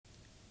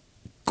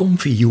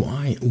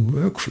ComfyUI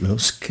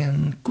workflows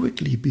can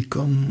quickly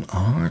become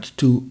hard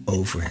to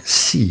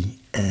oversee,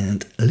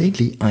 and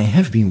lately I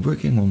have been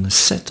working on a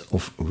set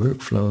of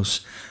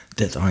workflows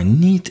that are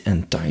neat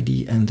and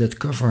tidy and that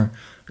cover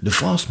the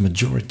vast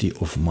majority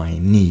of my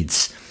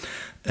needs.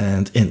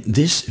 And in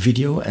this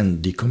video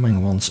and the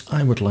coming ones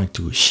I would like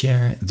to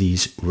share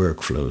these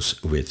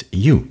workflows with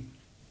you.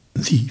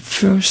 The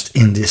first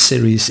in this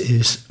series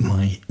is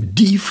my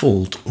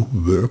default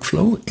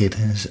workflow. It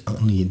has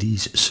only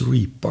these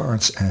three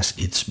parts as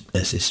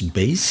its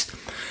base.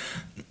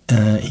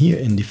 Here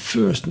in the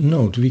first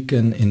node we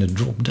can in a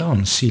drop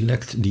down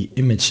select the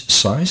image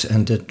size,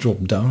 and that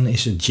drop down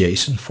is a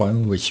JSON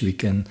file which we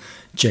can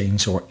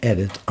change or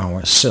edit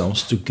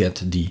ourselves to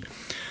get the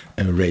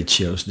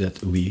ratios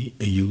that we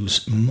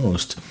use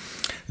most.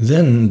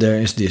 Then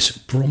there is this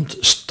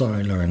prompt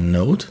styler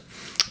node.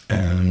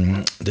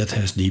 That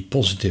has the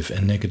positive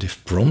and negative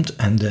prompt,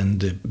 and then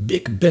the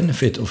big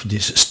benefit of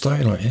this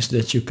styler is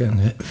that you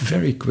can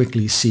very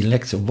quickly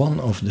select one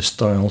of the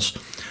styles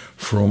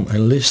from a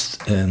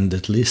list, and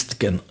that list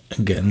can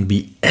again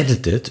be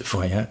edited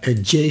via a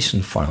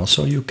JSON file,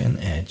 so you can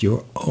add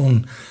your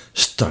own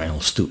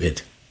styles to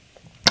it.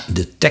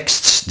 The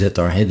texts that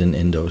are hidden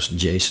in those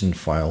JSON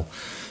file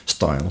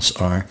styles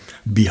are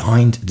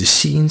behind the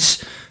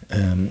scenes,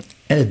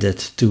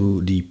 added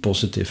to the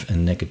positive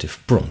and negative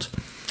prompt.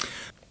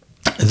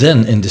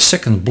 Then in the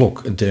second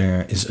block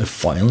there is a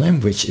file name,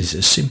 which is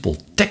a simple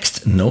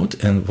text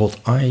node, and what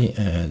I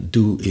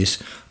do is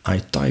I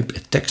type a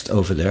text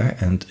over there,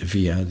 and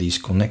via these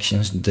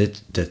connections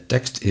that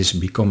text is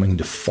becoming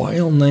the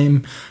file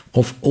name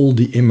of all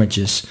the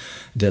images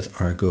that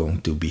are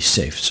going to be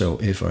saved. So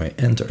if I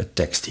enter a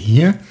text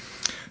here,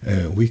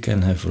 we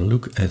can have a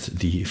look at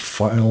the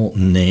file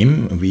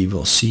name. We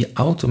will see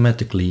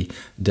automatically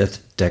that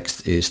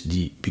text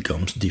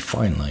becomes the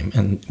file name,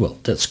 and well,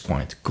 that's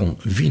quite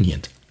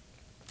convenient.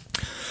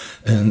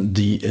 And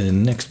the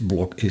next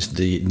block is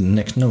the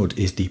next node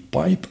is the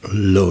pipe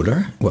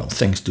loader. Well,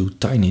 thanks to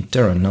Tiny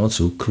Terra nodes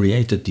who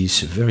created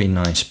these very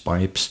nice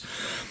pipe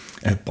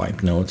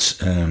nodes.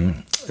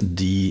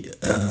 The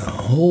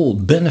whole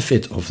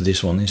benefit of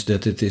this one is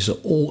that it is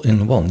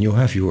all-in-one. You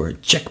have your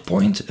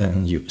checkpoint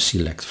and you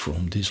select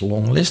from this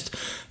long list.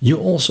 You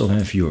also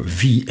have your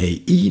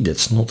VAE,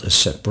 that's not a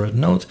separate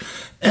node.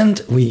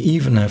 And we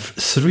even have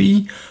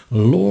 3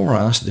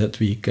 LoRa's that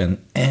we can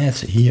add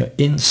here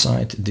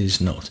inside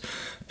this node.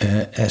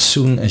 As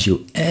soon as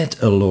you add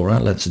a LoRa,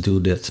 let's do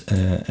that,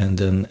 and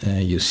then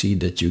you see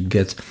that you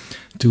get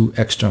 2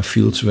 extra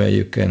fields where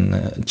you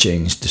can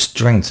change the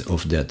strength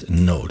of that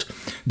node.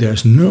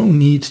 There's no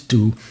need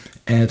to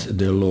add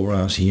the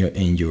LoRa's here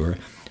in your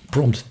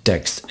prompt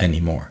text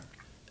anymore.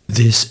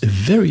 This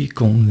very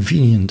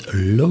convenient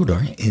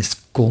loader is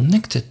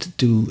connected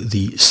to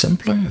the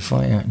sampler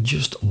via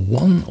just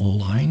one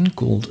line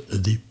called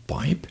the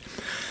pipe,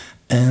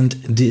 and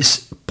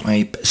this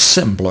pipe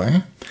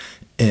sampler,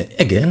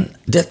 again,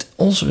 that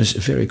also is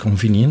very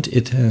convenient.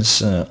 It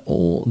has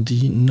all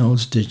the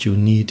nodes that you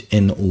need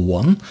in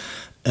one,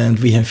 and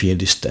we have here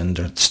the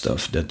standard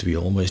stuff that we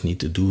always need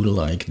to do,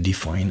 like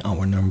define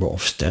our number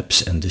of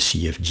steps and the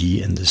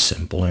CFG and the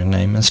sampler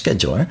name and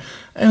scheduler.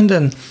 And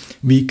then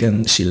we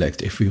can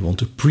select if we want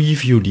to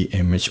preview the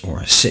image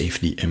or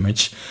save the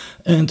image.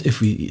 And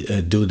if we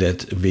do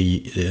that,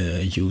 we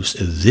use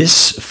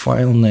this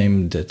file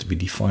name that we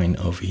define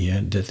over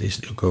here. That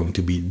is going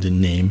to be the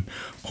name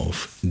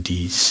of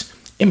these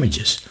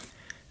images.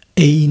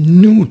 A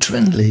new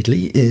trend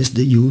lately is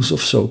the use of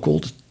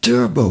so-called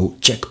turbo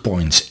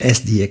checkpoints.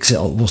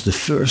 SDXL was the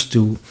first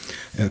to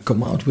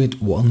come out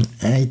with one.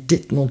 I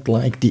did not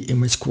like the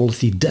image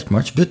quality that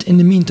much, but in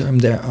the meantime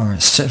there are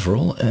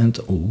several, and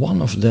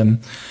one of them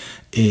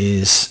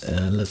is,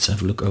 let's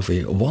have a look over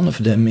here, one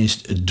of them is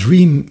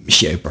Dream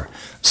Shaper.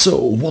 So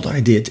what I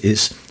did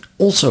is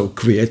also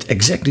create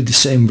exactly the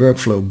same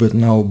workflow, but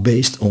now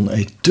based on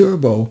a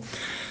turbo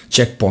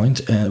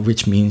checkpoint,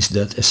 which means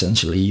that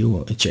essentially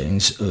you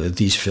change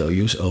these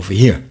values over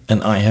here,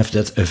 and I have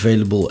that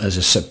available as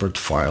a separate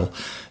file.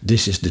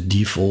 This is the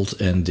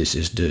default and this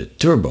is the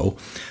turbo,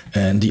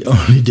 and the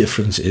only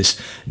difference is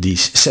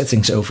these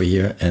settings over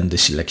here and the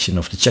selection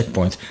of the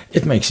checkpoint.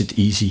 It makes it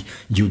easy.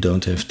 You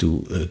don't have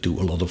to do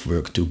a lot of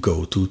work to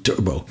go to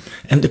turbo,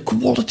 and the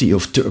quality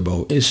of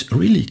turbo is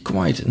really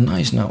quite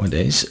nice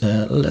nowadays.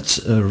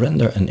 Let's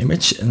render an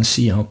image and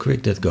see how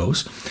quick that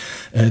goes.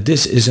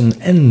 This is an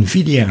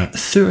NVIDIA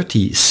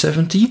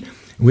 3070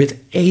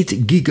 with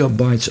 8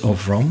 GB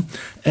of RAM,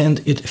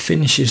 and it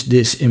finishes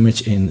this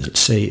image in,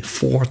 say,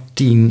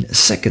 14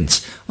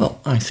 seconds. Well,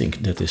 I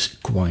think that is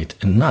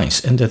quite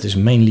nice, and that is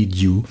mainly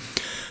due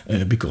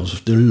because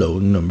of the low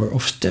number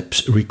of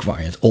steps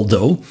required.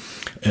 Although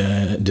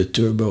the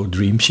Turbo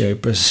Dream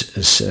Shaper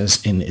says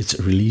in its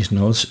release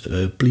notes,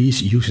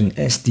 please use an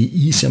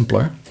SDE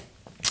sampler,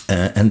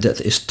 and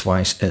that is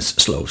twice as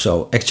slow.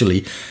 So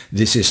actually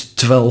this is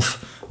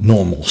 12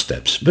 normal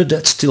steps, but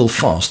that's still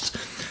fast.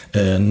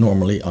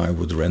 Normally I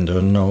would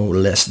render no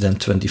less than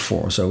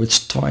 24, so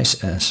it's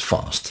twice as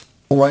fast.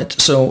 Alright,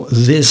 so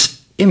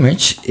this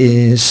image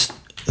is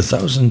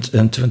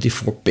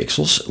 1024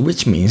 pixels,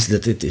 which means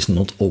that it is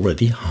not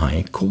already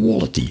high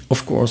quality.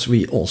 Of course,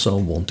 we also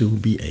want to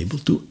be able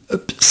to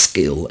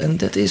upscale, and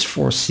that is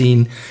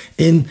foreseen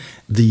in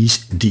these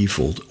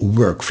default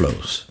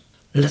workflows.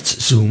 Let's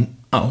zoom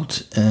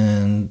out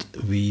and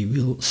we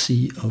will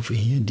see over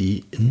here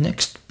the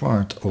next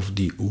part of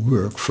the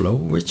workflow,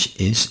 which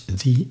is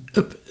the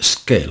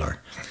upscaler.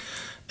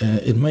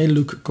 It may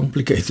look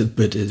complicated,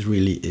 but it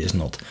really is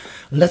not.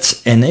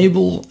 Let's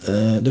enable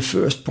the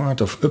first part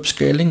of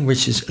upscaling,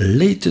 which is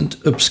latent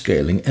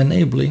upscaling.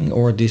 Enabling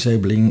or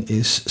disabling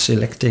is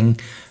selecting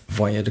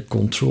via the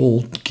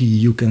Control key.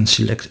 You can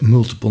select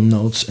multiple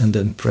nodes and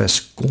then press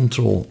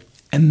Control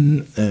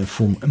M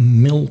from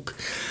milk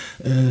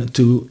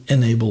to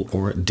enable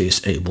or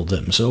disable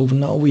them. So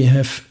now we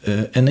have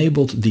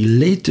enabled the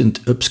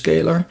latent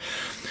upscaler.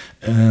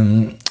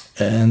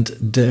 And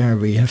there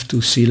we have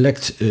to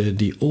select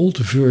the old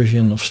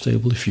version of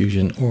Stable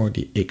Diffusion or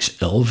the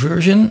XL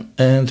version,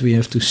 and we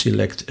have to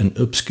select an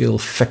upscale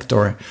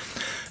factor.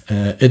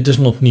 It does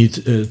not need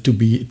to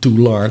be too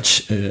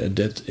large.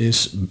 That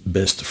is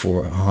best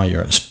for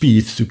higher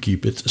speed, to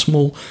keep it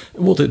small.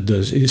 What it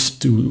does is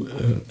to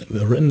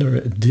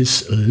render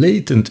this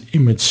latent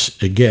image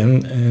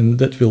again, and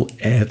that will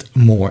add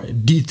more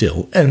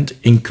detail and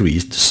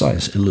increase the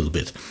size a little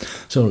bit.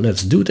 So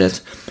let's do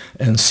that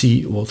and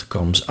see what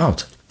comes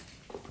out.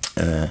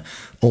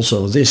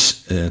 Also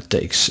this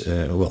takes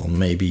well,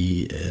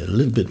 maybe a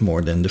little bit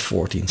more than the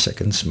 14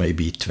 seconds,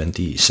 maybe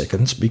 20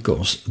 seconds,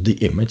 because the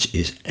image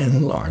is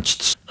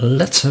enlarged.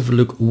 Let's have a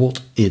look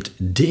what it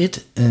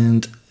did,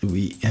 and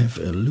we have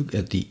a look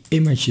at the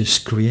images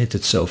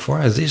created so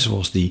far. This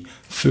was the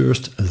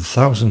first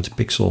 1000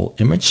 pixel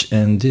image,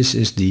 and this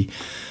is the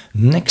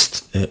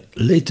next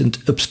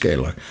latent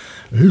upscaler.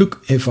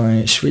 Look, if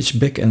I switch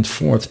back and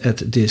forth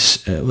at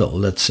this, well,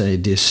 let's say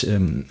this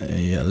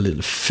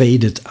little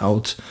faded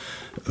out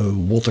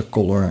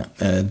watercolor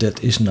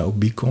that is now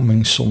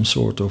becoming some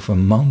sort of a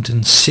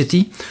mountain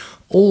city.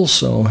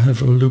 Also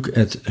have a look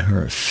at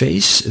her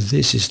face.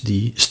 This is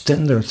the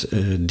standard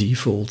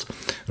default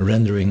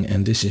rendering,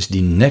 and this is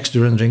the next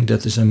rendering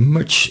that is a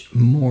much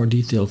more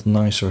detailed,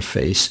 nicer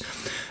face.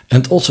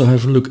 And also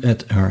have a look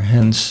at her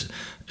hands.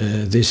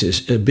 This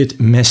is a bit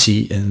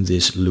messy and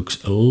this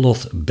looks a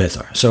lot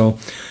better. So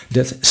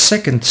that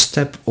second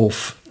step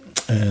of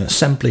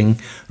sampling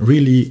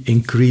really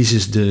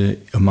increases the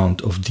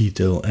amount of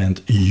detail,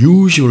 and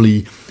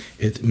usually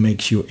it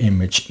makes your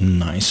image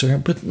nicer,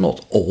 but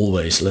not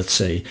always. Let's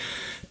say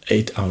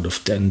 8 out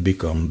of 10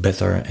 become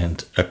better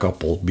and a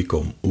couple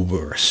become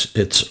worse.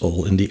 It's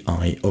all in the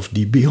eye of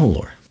the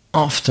beholder.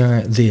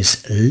 After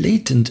this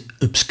latent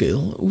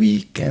upscale,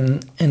 we can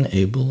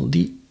enable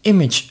the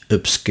image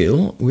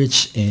upscale,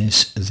 which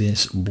is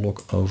this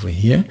block over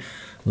here.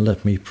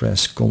 Let me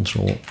press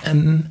Ctrl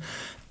M,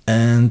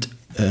 and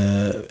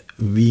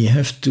we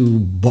have to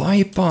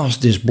bypass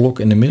this block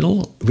in the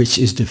middle, which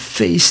is the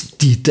face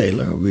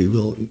detailer. We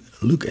will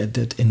look at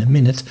that in a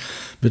minute,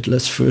 but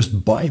let's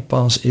first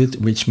bypass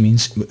it, which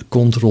means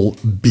Ctrl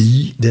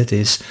B, that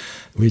is,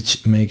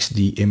 which makes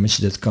the image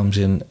that comes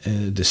in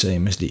the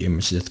same as the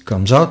image that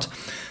comes out.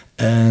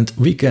 And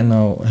we can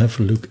now have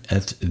a look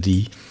at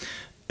the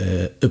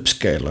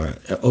upscaler.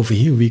 Over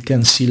here we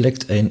can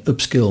select an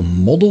upscale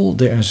model.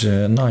 There's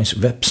a nice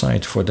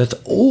website for that.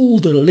 All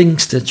the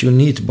links that you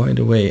need, by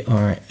the way,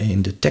 are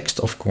in the text,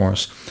 of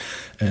course.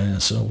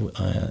 So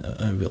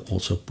I will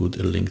also put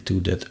a link to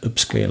that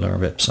upscaler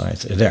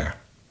website there.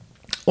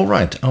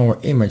 Alright, our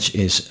image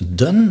is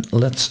done.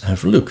 Let's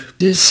have a look.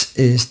 This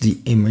is the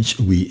image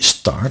we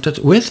started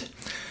with.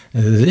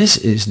 This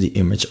is the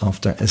image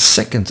after a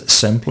second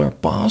sampler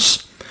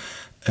pass.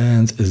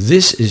 And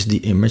this is the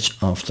image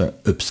after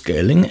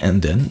upscaling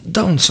and then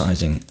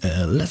downsizing.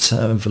 Let's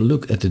have a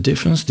look at the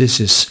difference. This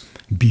is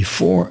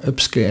before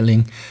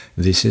upscaling,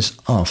 this is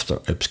after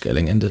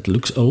upscaling, and that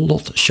looks a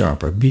lot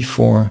sharper.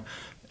 Before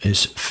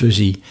is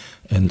fuzzy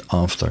and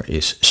after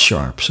is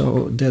sharp.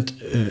 So that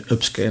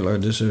upscaler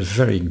does a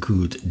very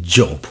good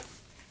job.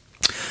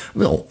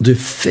 Well, the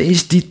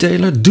face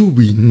detailer, do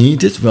we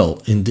need it?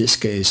 Well, in this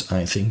case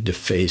I think the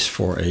face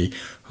for a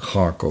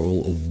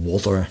charcoal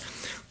water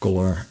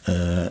color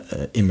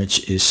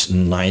image is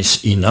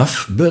nice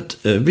enough, but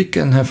we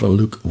can have a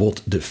look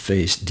what the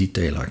face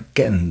detailer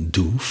can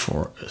do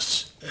for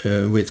us.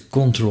 With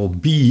Ctrl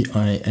B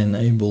I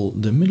enable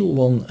the middle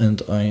one,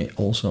 and I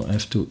also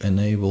have to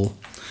enable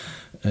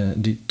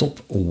the top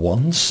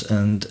ones,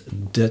 and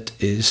that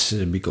is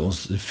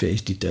because the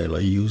face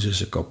detailer uses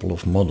a couple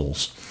of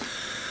models.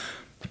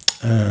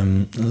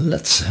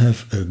 Let's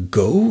have a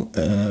go.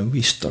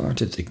 We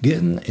start it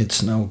again.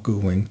 It's now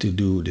going to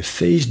do the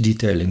face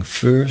detailing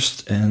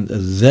first, and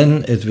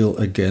then it will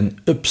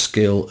again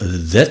upscale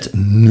that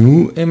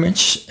new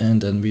image,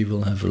 and then we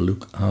will have a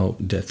look how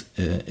that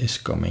is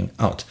coming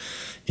out.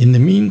 In the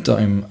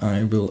meantime,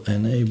 I will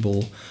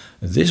enable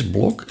this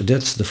block.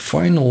 That's the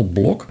final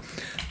block,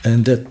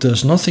 and that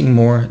does nothing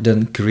more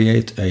than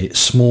create a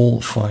small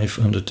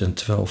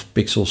 512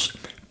 pixels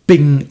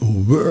ping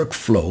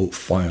workflow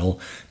file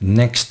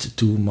next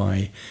to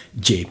my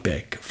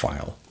JPEG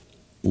file.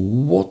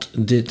 What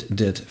did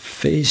that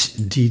face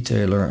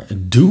detailer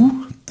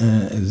do?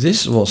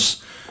 This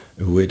was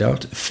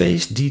without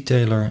face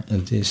detailer,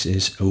 and this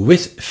is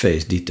with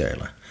face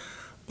detailer.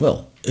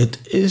 Well,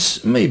 it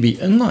is maybe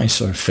a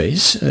nicer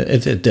face.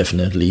 It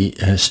definitely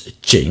has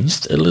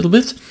changed a little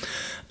bit.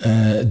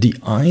 The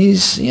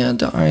eyes, yeah,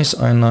 the eyes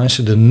are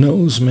nicer. The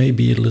nose may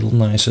be a little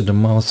nicer. The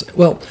mouth,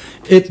 well,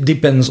 it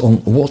depends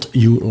on what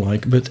you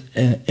like, but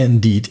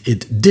indeed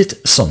it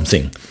did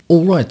something.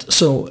 Alright,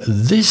 so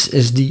this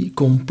is the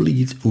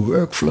complete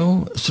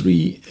workflow.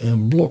 3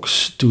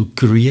 blocks to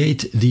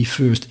create the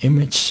first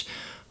image,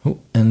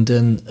 and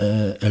then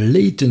a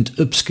latent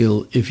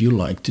upscale if you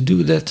like to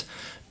do that,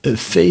 a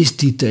face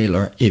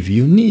detailer if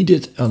you need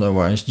it,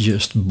 otherwise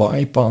just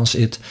bypass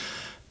it,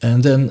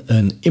 and then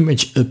an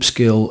image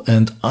upscale,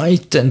 and I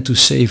tend to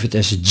save it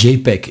as a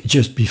JPEG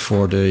just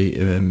before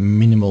the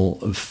minimal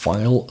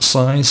file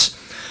size,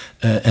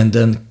 and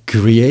then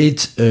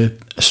create a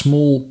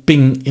small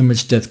ping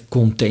image that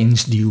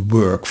contains the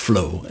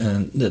workflow,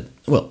 and that,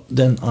 well,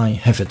 then I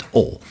have it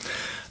all.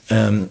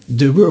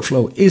 The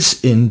workflow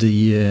is in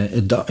the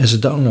as a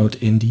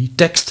download in the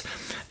text,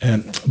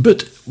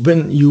 but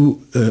when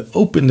you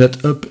open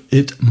that up,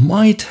 it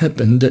might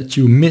happen that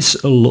you miss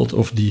a lot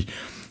of the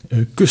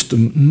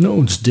custom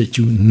nodes that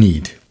you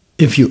need.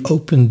 If you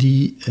open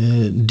the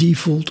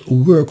default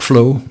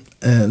workflow,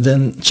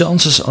 then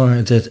chances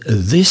are that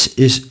this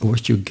is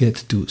what you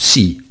get to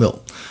see.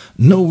 Well,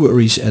 no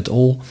worries at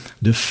all.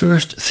 The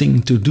first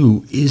thing to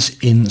do is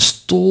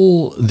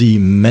install the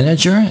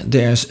manager.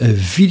 There's a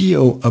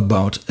video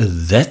about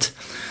that.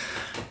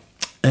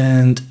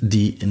 And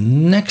the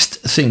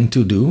next thing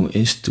to do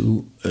is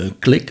to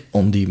click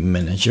on the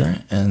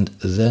manager and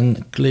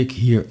then click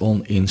here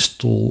on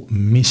install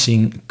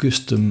missing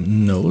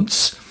custom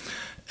nodes.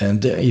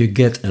 And there you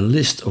get a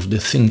list of the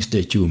things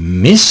that you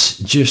miss.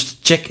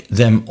 Just check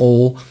them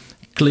all,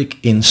 click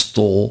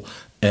install,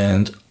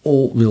 and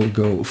all will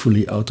go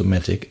fully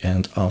automatic.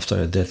 And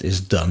after that is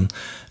done,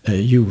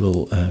 you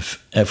will have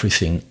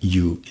everything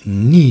you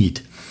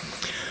need.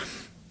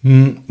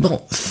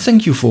 Well,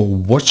 thank you for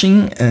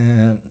watching.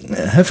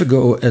 Have a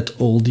go at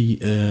all the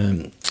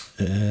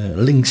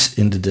links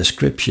in the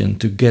description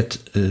to get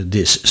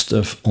this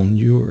stuff on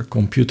your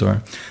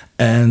computer.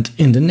 And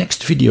in the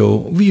next video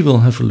we will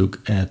have a look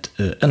at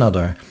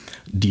another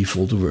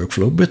default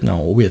workflow, but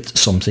now with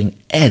something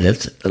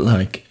added,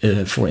 like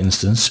for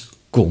instance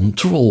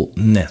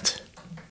ControlNet.